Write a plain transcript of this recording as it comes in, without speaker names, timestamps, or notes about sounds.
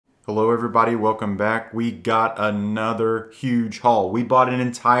Hello everybody, welcome back. We got another huge haul. We bought an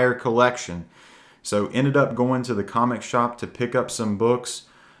entire collection. So ended up going to the comic shop to pick up some books.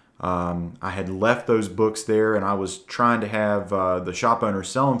 I had left those books there and I was trying to have the shop owner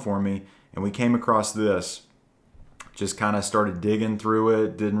sell them for me, and we came across this. Just kind of started digging through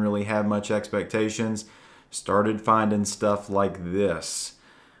it, didn't really have much expectations. Started finding stuff like this.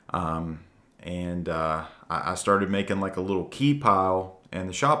 I started making like a little key pile. And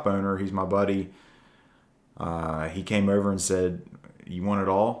the shop owner, he's my buddy, he came over and said, "You want it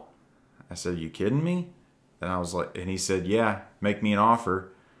all?" I said, "You kidding me?" And I was like, and he said, "Yeah, make me an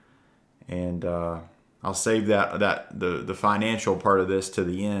offer." And I'll save the financial part of this to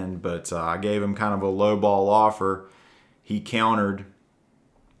the end, but I gave him kind of a lowball offer. He countered.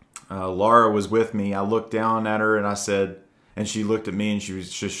 Laura was with me. I looked down at her and I said, and she looked at me and she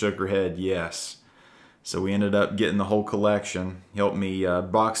just shook her head, yes. So we ended up getting the whole collection. He helped me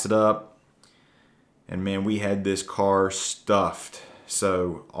box it up. And man, we had this car stuffed.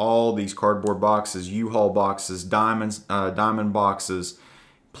 So all these cardboard boxes, U-Haul boxes, diamond boxes,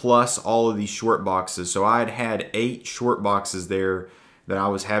 plus all of these short boxes. So I had 8 short boxes there that I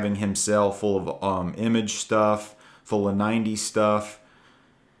was having him sell, full of Image stuff, full of 90s stuff.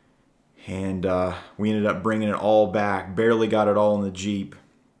 And we ended up bringing it all back. Barely got it all in the Jeep.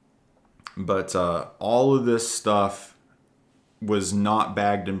 But all of this stuff was not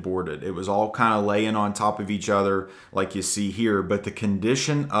bagged and boarded. It was all kind of laying on top of each other like you see here. But the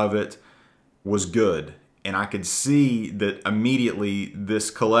condition of it was good. And I could see that immediately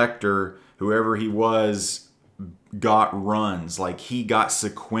this collector, whoever he was, got runs. Like he got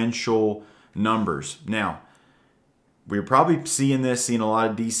sequential numbers. Now, we're probably seeing a lot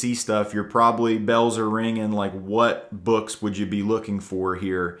of DC stuff. You're probably, bells are ringing, like what books would you be looking for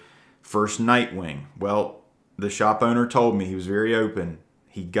here? First Nightwing. Well, the shop owner told me, he was very open.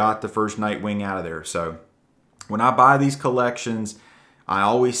 He got the first Nightwing out of there. So when I buy these collections, I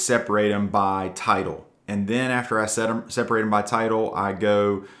always separate them by title. And then after I separate them by title, I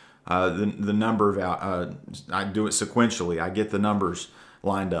go the number of, I do it sequentially. I get the numbers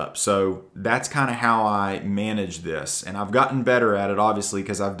lined up. So that's kind of how I manage this. And I've gotten better at it, obviously,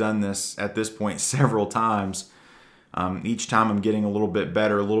 because I've done this at this point several times. Each time I'm getting a little bit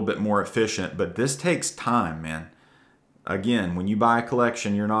better, a little bit more efficient, but this takes time, man. Again, when you buy a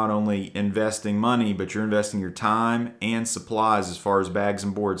collection, you're not only investing money, but you're investing your time and supplies as far as bags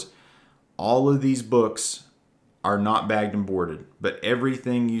and boards. All of these books are not bagged and boarded, but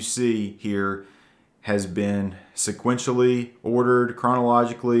everything you see here has been sequentially ordered,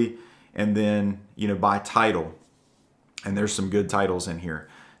 chronologically, and then, by title. And there's some good titles in here.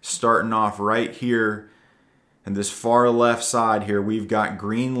 Starting off right here, and this far left side here, we've got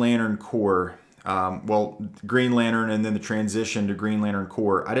Green Lantern Corps. Well, Green Lantern and then the transition to Green Lantern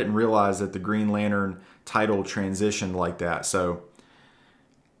Corps. I didn't realize that the Green Lantern title transitioned like that. So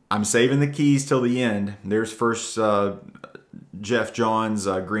I'm saving the keys till the end. There's first Jeff Johns'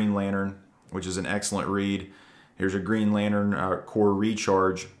 Green Lantern, which is an excellent read. Here's a Green Lantern Corps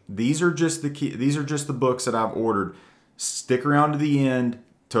Recharge. These are just the books that I've ordered. Stick around to the end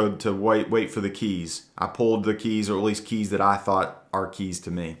to wait for the keys. I pulled the keys, or at least keys that I thought are keys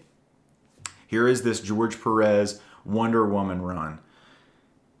to me. Here is this George Perez Wonder Woman run.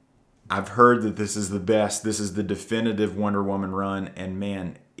 I've heard that this is the best. This is the definitive Wonder Woman run, and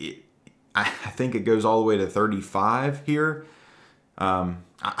man, I think it goes all the way to 35 here.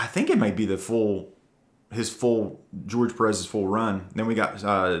 I think it might be the George Perez's full run. Then we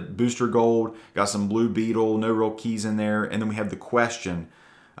got Booster Gold, got some Blue Beetle, no real keys in there, and then we have the Question.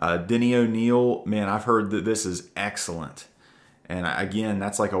 Denny O'Neil, man, I've heard that this is excellent. And again,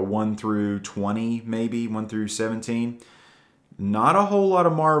 that's like a 1 through 20, maybe 1 through 17. Not a whole lot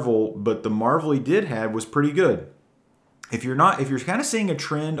of Marvel, but the Marvel he did have was pretty good. If you're kind of seeing a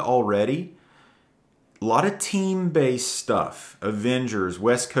trend already, a lot of team-based stuff. Avengers,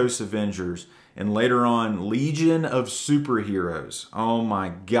 West Coast Avengers, and later on, Legion of Superheroes. Oh my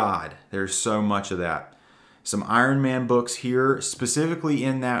God, there's so much of that. Some Iron Man books here, specifically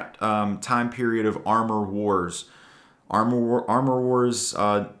in that time period of Armor Wars. Armor Wars,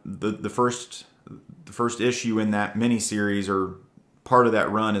 the first issue in that miniseries, or part of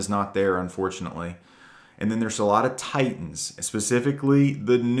that run, is not there, unfortunately. And then there's a lot of Titans, specifically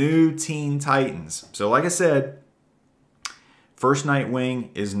the new Teen Titans. So like I said, first Nightwing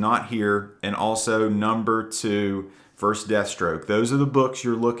is not here, and also number 2, First Deathstroke. Those are the books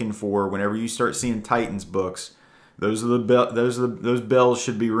you're looking for whenever you start seeing Titans books. Those bells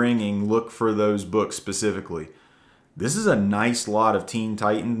should be ringing. Look for those books specifically. This is a nice lot of Teen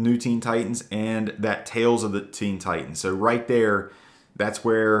Titans, new Teen Titans, and that Tales of the Teen Titans. So right there, That's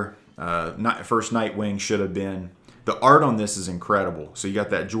where first Nightwing should have been. The art on this is incredible. So you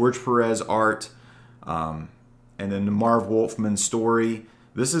got that George Perez art, and then the Marv Wolfman story.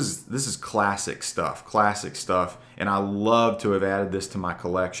 This is classic stuff, and I love to have added this to my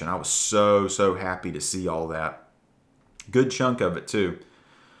collection. I was so happy to see all that. Good chunk of it too.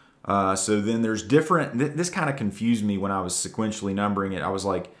 So then there's different. This kind of confused me when I was sequentially numbering it. I was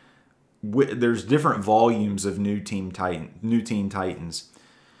like, there's different volumes of New Teen Titans.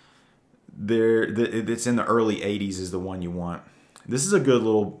 It's in the early 80s is the one you want. This is a good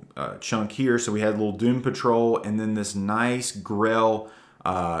little chunk here. So we had a little Doom Patrol, and then this nice Grell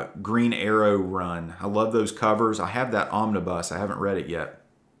Green Arrow run. I love those covers. I have that omnibus. I haven't read it yet.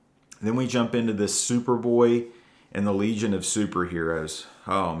 Then we jump into this Superboy and the Legion of Superheroes.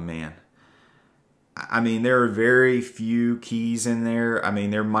 Oh man. I mean, there are very few keys in there. I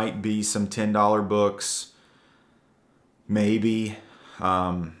mean, there might be some $10 books, maybe.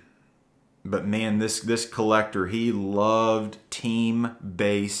 But man, this collector, he loved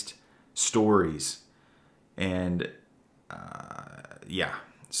team-based stories. And yeah,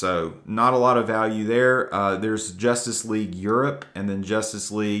 so not a lot of value there. There's Justice League Europe and then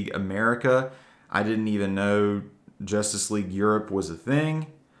Justice League America. I didn't even know Justice League Europe was a thing.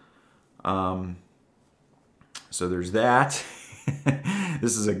 So there's that.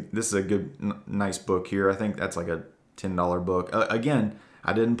 This is a good, nice book here. I think that's like a $10 book. Again,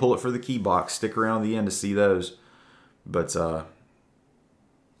 I didn't pull it for the key box. Stick around the end to see those. But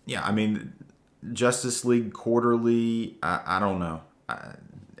yeah, I mean, Justice League Quarterly. I don't know.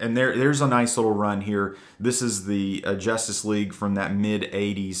 And there's a nice little run here. This is the Justice League from that mid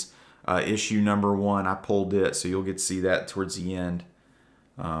 '80s issue #1. I pulled it, so you'll get to see that towards the end.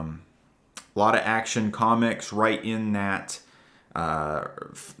 A lot of Action Comics right in that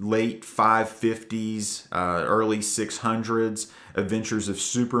late 550s, early 600s. Adventures of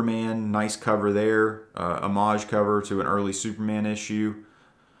Superman, nice cover there. Homage cover to an early Superman issue.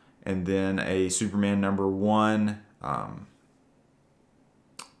 And then a Superman #1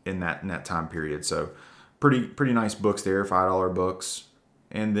 in that time period. So pretty nice books there, $5 books.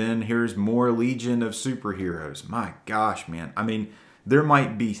 And then here's more Legion of Superheroes. My gosh, man. I mean, there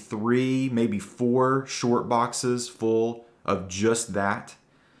might be 3, maybe 4 short boxes full of just that.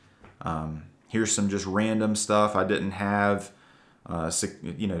 Here's some just random stuff I didn't have,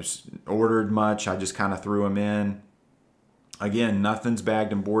 ordered much. I just kind of threw them in. Again, nothing's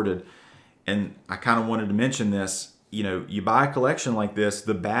bagged and boarded. And I kind of wanted to mention this. You know, you buy a collection like this,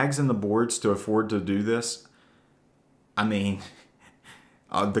 the bags and the boards to afford to do this, I mean,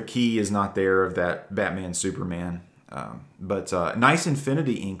 the key is not there of that Batman Superman. But nice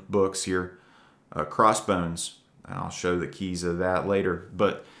Infinity Ink books here, Crossbones. I'll show the keys of that later.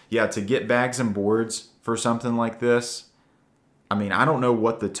 But yeah, to get bags and boards for something like this, I mean, I don't know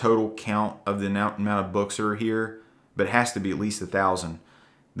what the total count of the amount of books are here, but it has to be at least 1,000.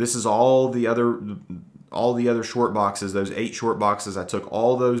 This is all the other short boxes, those 8 short boxes. I took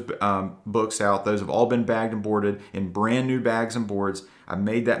all those books out. Those have all been bagged and boarded in brand new bags and boards. I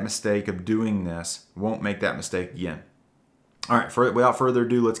made that mistake of doing this. Won't make that mistake again. All right, without further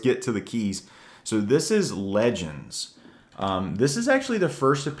ado, let's get to the keys. So this is Legends. This is actually the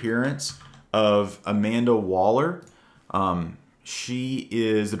first appearance of Amanda Waller. She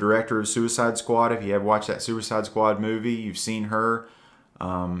is the director of Suicide Squad. If you have watched that Suicide Squad movie, you've seen her.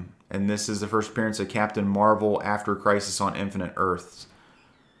 And this is the first appearance of Captain Marvel after Crisis on Infinite Earths.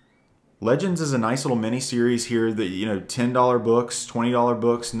 Legends is a nice little mini-series here that, you know, $10 books, $20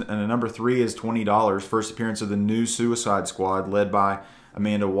 books, and number 3 is $20. First appearance of the new Suicide Squad led by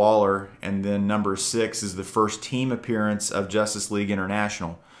Amanda Waller. And then number 6 is the first team appearance of Justice League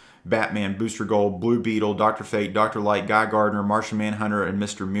International. Batman, Booster Gold, Blue Beetle, Dr. Fate, Dr. Light, Guy Gardner, Martian Manhunter, and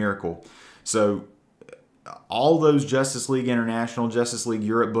Mr. Miracle. So all those Justice League International, Justice League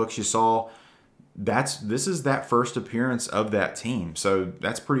Europe books you saw, this is that first appearance of that team. So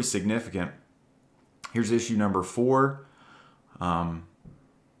that's pretty significant. Here's issue number 4. Yeah,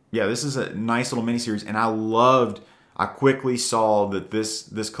 this is a nice little miniseries, and I quickly saw that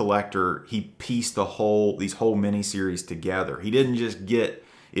this collector, he pieced these whole miniseries together. He didn't just get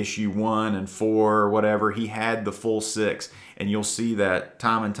issue 1 and 4 or whatever. He had the full 6, and you'll see that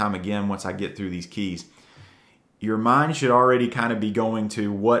time and time again once I get through these keys. Your mind should already kind of be going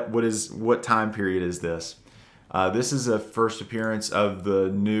to what time period is this? This is a first appearance of the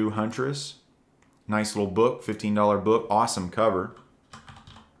new Huntress. Nice little book, $15 book, awesome cover.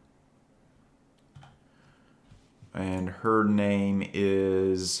 And her name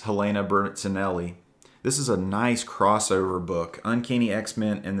is Helena Bertinelli. This is a nice crossover book. Uncanny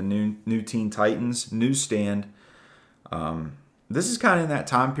X-Men and the New Teen Titans, newsstand. this is kind of in that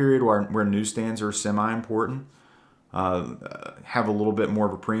time period where newsstands are semi-important. Have a little bit more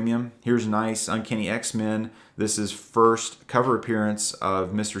of a premium. Here's nice Uncanny X-Men. This is first cover appearance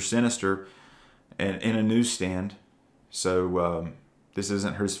of Mr. Sinister in a newsstand. So this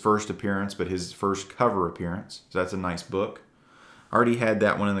isn't his first appearance, but his first cover appearance. So that's a nice book. I already had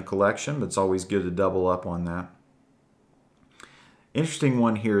that one in the collection, but it's always good to double up on that. Interesting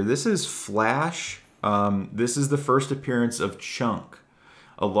one here. This is Flash. This is the first appearance of Chunk,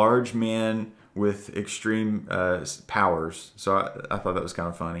 a large man with extreme powers. So I thought that was kind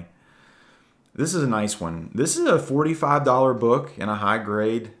of funny. This is a nice one. This is a $45 book in a high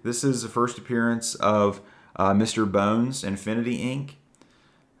grade. This is the first appearance of Mr. Bones, Infinity Inc.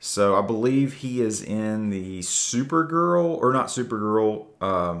 So I believe he is in the Supergirl, or not Supergirl,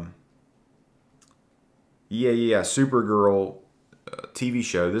 Supergirl TV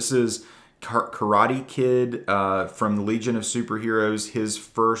show. This is Karate Kid from the Legion of Superheroes, his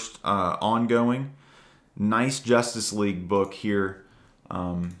first ongoing. Nice Justice League book here.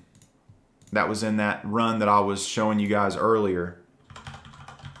 That was in that run that I was showing you guys earlier.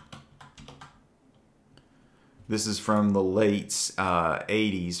 This is from the late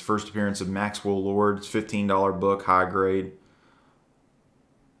 80s. First appearance of Maxwell Lord. It's $15 book, high grade.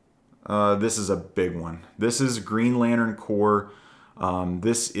 This is a big one. This is Green Lantern Corps.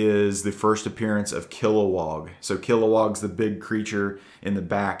 This is the first appearance of Kilowog. So Kilowog's the big creature in the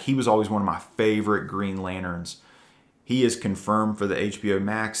back. He was always one of my favorite Green Lanterns. He is confirmed for the HBO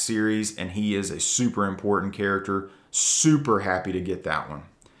Max series, and he is a super important character. Super happy to get that one.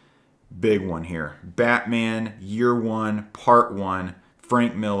 Big one here. Batman Year One, Part 1,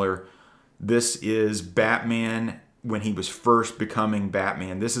 Frank Miller. This is Batman when he was first becoming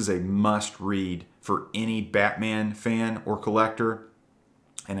Batman. This is a must read for any Batman fan or collector.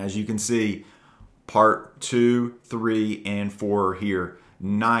 And as you can see, part 2, 3, and 4 are here.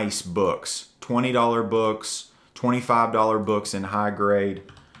 Nice books. $20 books, $25 books in high grade.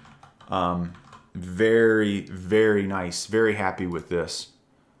 Very, very nice. Very happy with this.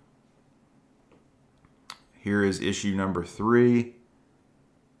 Here is issue number 3.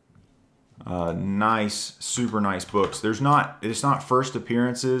 Nice, super nice books. It's not first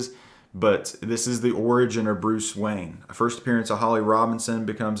appearances, but this is the origin of Bruce Wayne. First appearance of Holly Robinson,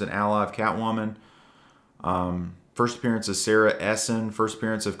 becomes an ally of Catwoman. First appearance of Sarah Essen. First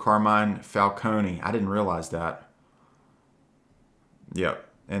appearance of Carmine Falcone. I didn't realize that. Yep,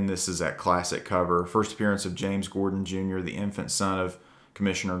 and this is that classic cover. First appearance of James Gordon Jr., the infant son of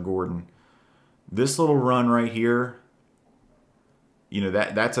Commissioner Gordon. This little run right here, you know,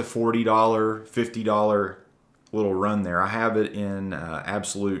 that's a $40, $50 little run there. I have it in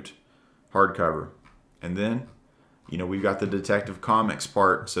absolute hardcover. And then, you know, we've got the Detective Comics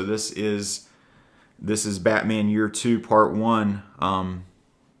part. So this is Batman Year 2 Part 1.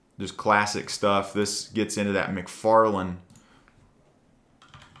 Just classic stuff. This gets into that McFarlane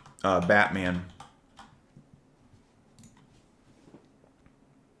Batman.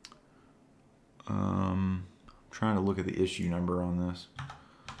 I'm trying to look at the issue number on this.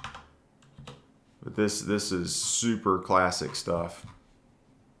 But this is super classic stuff.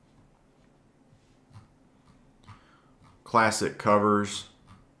 Classic covers.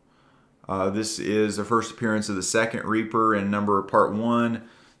 This is the first appearance of the Second Reaper in Part 1.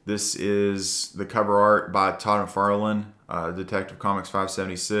 This is the cover art by Todd McFarlane, Detective Comics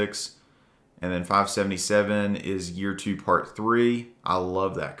 576. And then 577 is Year 2 Part 3. I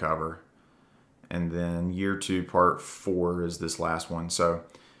love that cover. And then Year 2 Part 4 is this last one. So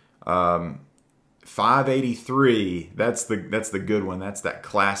 583, that's the good one. That's that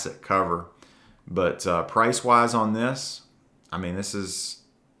classic cover. But price-wise on this, I mean, this is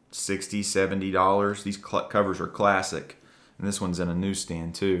 $60, $70. These covers are classic. And this one's in a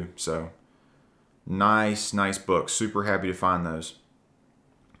newsstand too. So nice, nice book. Super happy to find those.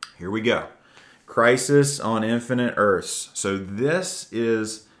 Here we go. Crisis on Infinite Earths. So this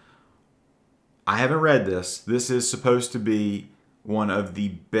is, I haven't read this. This is supposed to be one of the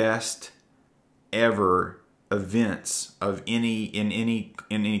best ever events of in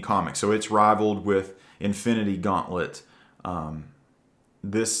any comic. So it's rivaled with Infinity Gauntlet.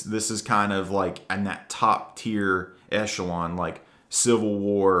 This is kind of like in that top tier echelon, like Civil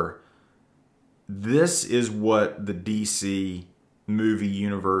War. This is what the DC movie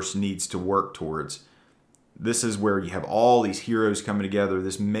universe needs to work towards. This is where you have all these heroes coming together,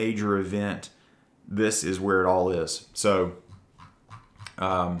 this major event. This is where it all is. So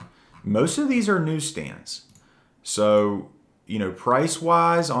most of these are newsstands. So, you know,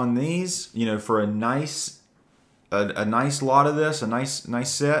 price-wise on these, you know, for a nice lot of this, a nice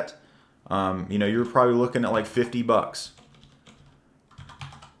set, you know, you're probably looking at like $50.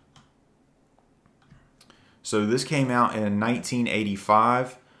 So this came out in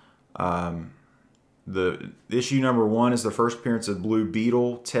 1985. The issue number 1 is the first appearance of Blue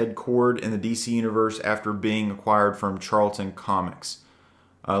Beetle, Ted Kord in the DC Universe after being acquired from Charlton Comics.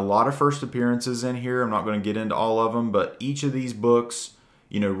 A lot of first appearances in here. I'm not going to get into all of them, but each of these books,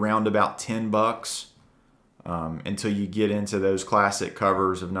 you know, round about $10 until you get into those classic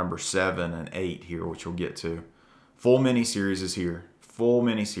covers of number 7 and 8 here, which we'll get to. Full miniseries is here. Full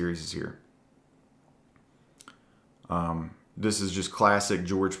miniseries is here. This is just classic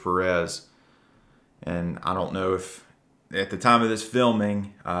George Perez. And I don't know if at the time of this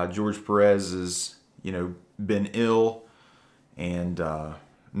filming, George Perez has, you know, been ill and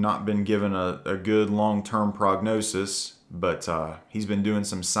not been given a good long-term prognosis, but he's been doing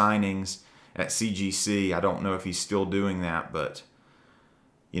some signings at CGC. I don't know if he's still doing that, but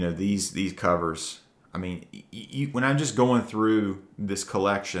you know, these covers. I mean, when I'm just going through this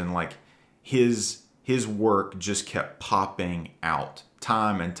collection, like his work just kept popping out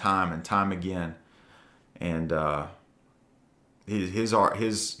time and time and time again. And his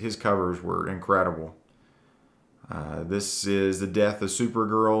covers were incredible. This is the death of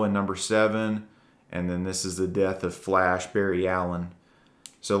Supergirl in number 7, and then this is the death of Flash, Barry Allen.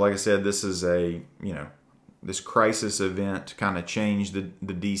 So, like I said, this is a, you know, this crisis event kind of changed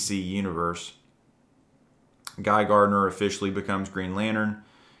the DC universe. Guy Gardner officially becomes Green Lantern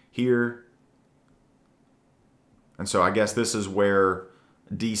here, and so I guess this is where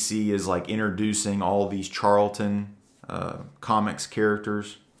DC is like introducing all these Charlton comics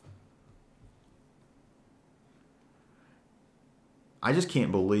characters. I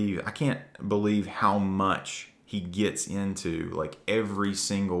can't believe how much he gets into like every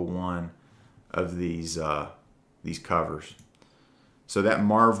single one of these covers. So that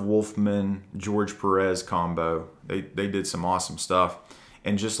Marv Wolfman, George Perez combo, they did some awesome stuff.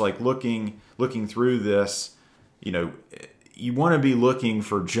 And just like looking through this, you know, you want to be looking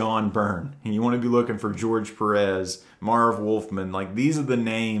for John Byrne, and you want to be looking for George Perez, Marv Wolfman. Like, these are the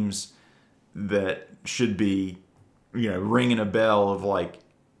names that should be, you know, ringing a bell of like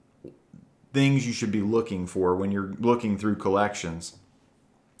things you should be looking for when you're looking through collections.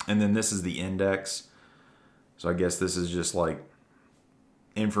 And then this is the index. So I guess this is just like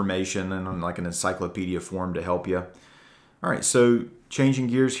information and like an encyclopedia form to help you. All right, so changing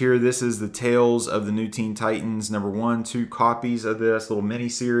gears here, this is the Tales of the New Teen Titans, number 1, 2 copies of this little mini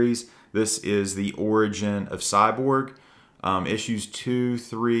series. This is the origin of Cyborg, issues 2,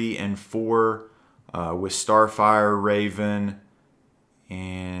 3, and 4 with Starfire, Raven,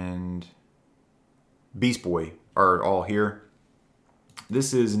 and Beast Boy are all here.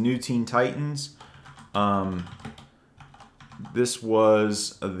 This is New Teen Titans. This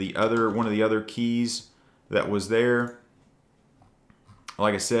was one of the other keys that was there.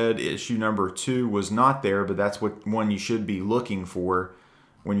 Like I said, issue number 2 was not there, but that's what one you should be looking for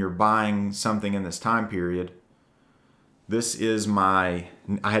when you're buying something in this time period. This is I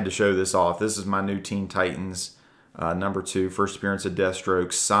had to show this off. This is my New Teen Titans number 2, first appearance of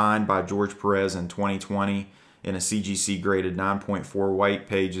Deathstroke, signed by George Perez in 2020 in a CGC graded 9.4 white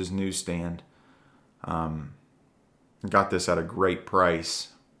pages newsstand. Got this at a great price,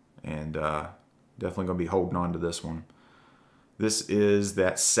 and definitely going to be holding on to this one. This is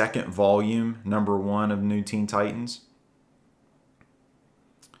that second volume, number 1 of New Teen Titans.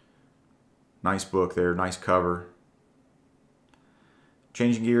 Nice book there, nice cover.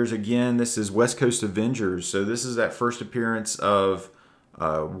 Changing gears again, this is West Coast Avengers. So this is that first appearance of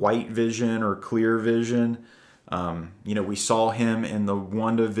White Vision or Clear Vision. You know, we saw him in the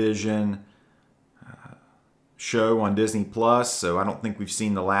WandaVision show on Disney Plus, so I don't think we've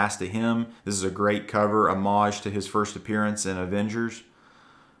seen the last of him. This is a great cover, homage to his first appearance in Avengers.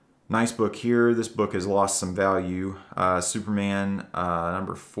 Nice book here. This book has lost some value. Superman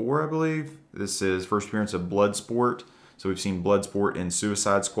number 4, I believe. This is first appearance of Bloodsport. So we've seen Bloodsport in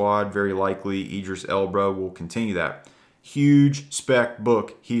Suicide Squad. Very likely Idris Elba will continue that. Huge spec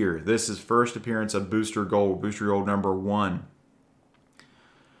book here. This is first appearance of Booster Gold. Booster Gold number 1.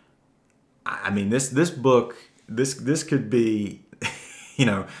 I mean, this book, this could be, you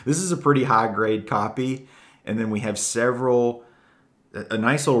know, this is a pretty high grade copy. And then we have a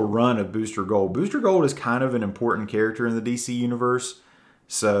nice little run of Booster Gold. Booster Gold is kind of an important character in the DC universe,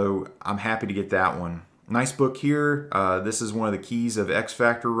 so I'm happy to get that one. Nice book here. This is one of the keys of X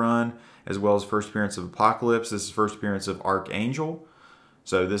Factor run, as well as first appearance of Apocalypse. This is first appearance of Archangel.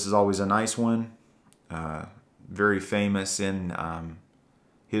 So this is always a nice one. Very famous in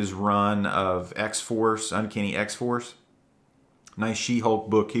his run of X-Force, Uncanny X-Force. Nice She-Hulk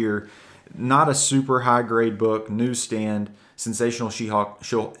book here. Not a super high grade book, newsstand. Sensational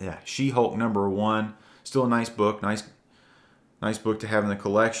She-Hulk number 1. still a nice book. Nice book to have in the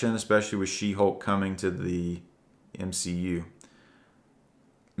collection, especially with She-Hulk coming to the MCU.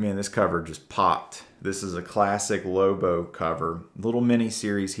 Man, this cover just popped. This is a classic Lobo cover. Little mini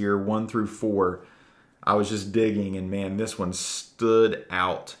series here, 1 through 4. I was just digging, and man, this one stood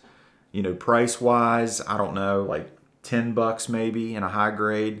out. You know, price-wise, I don't know, like $10 maybe in a high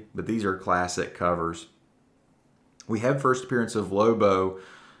grade, but these are classic covers. We have first appearance of Lobo,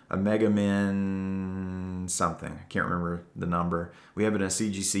 a Mega Man something. I can't remember the number. We have it in a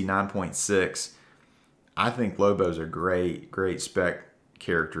CGC 9.6. I think Lobo's a great spec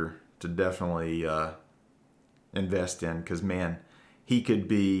character to definitely invest in, because man, he could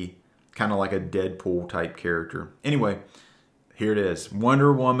be kind of like a Deadpool type character. Anyway, here it is.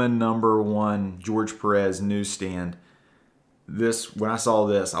 Wonder Woman #1, George Perez, newsstand. When I saw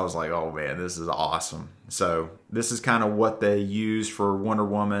this, I was like, oh man, this is awesome. So this is kind of what they used for Wonder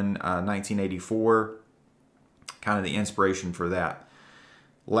Woman 1984, kind of the inspiration for that.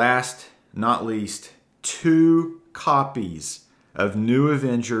 Last, not least, 2 copies of New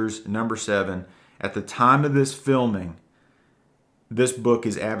Avengers #7. At the time of this filming, this book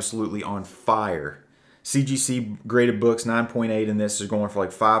is absolutely on fire. CGC graded books 9.8, and this is going for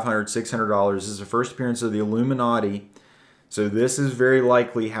like $500, $600. This is the first appearance of the Illuminati. So this is very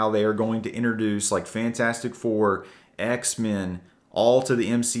likely how they are going to introduce like Fantastic Four, X-Men, all to the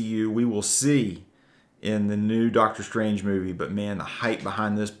MCU. We will see in the new Doctor Strange movie, but man, the hype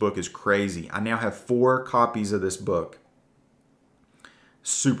behind this book is crazy. I now have 4 copies of this book.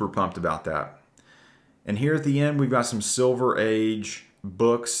 Super pumped about that. And here at the end, we've got some Silver Age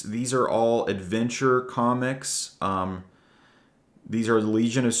books. These are all adventure comics. These are the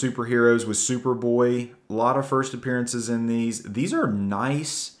Legion of Superheroes with Superboy. A lot of first appearances in these. These are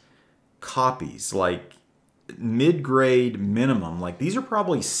nice copies, like mid-grade minimum. Like these are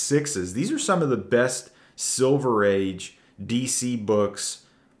probably 6s. These are some of the best Silver Age DC books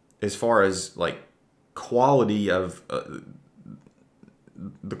as far as like quality of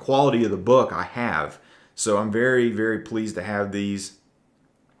the quality of the book I have. So I'm very pleased to have these.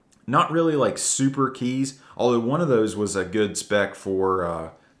 Not really like super keys, although one of those was a good spec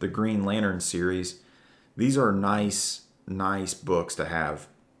for the Green Lantern series. These are nice books to have.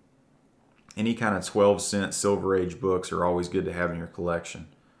 Any kind of 12-cent Silver Age books are always good to have in your collection.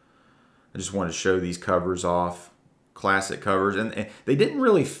 I just wanted to show these covers off. Classic covers. And they didn't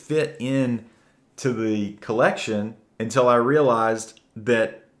really fit in to the collection until I realized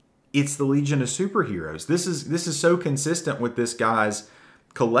that it's the Legion of Superheroes. This is so consistent with this guy's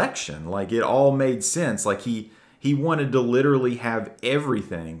collection. Like it all made sense. Like he wanted to literally have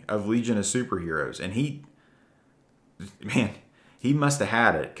everything of Legion of Superheroes, and he must have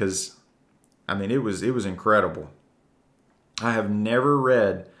had it, because I mean it was incredible. I have never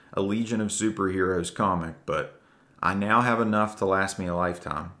read a Legion of Superheroes comic, but I now have enough to last me a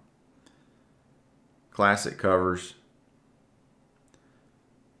lifetime. Classic covers.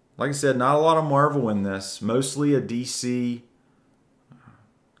 Like I said, not a lot of Marvel in this. Mostly a DC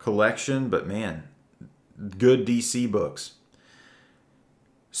collection, but man, good DC books.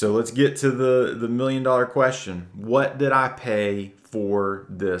 So let's get to the million-dollar question. What did I pay for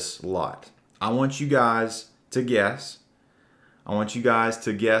this lot? I want you guys to guess. I want you guys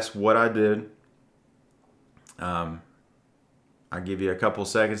to guess what I did. I'll give you a couple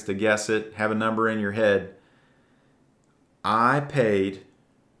seconds to guess it. Have a number in your head. I paid,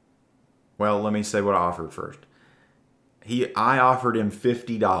 well, let me say what I offered first. I offered him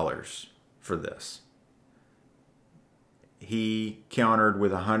 $50 for this. He countered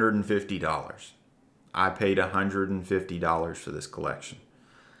with $150. I paid $150 for this collection.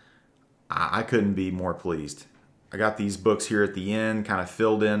 I couldn't be more pleased. I got these books here at the end, kind of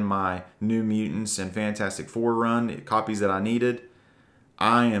filled in my New Mutants and Fantastic Four run, copies that I needed.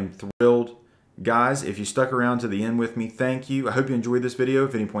 I am thrilled. Guys, if you stuck around to the end with me, thank you. I hope you enjoyed this video. If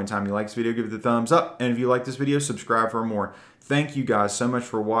at any point in time you like this video, give it a thumbs up. And if you like this video, subscribe for more. Thank you guys so much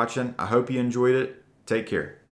for watching. I hope you enjoyed it. Take care.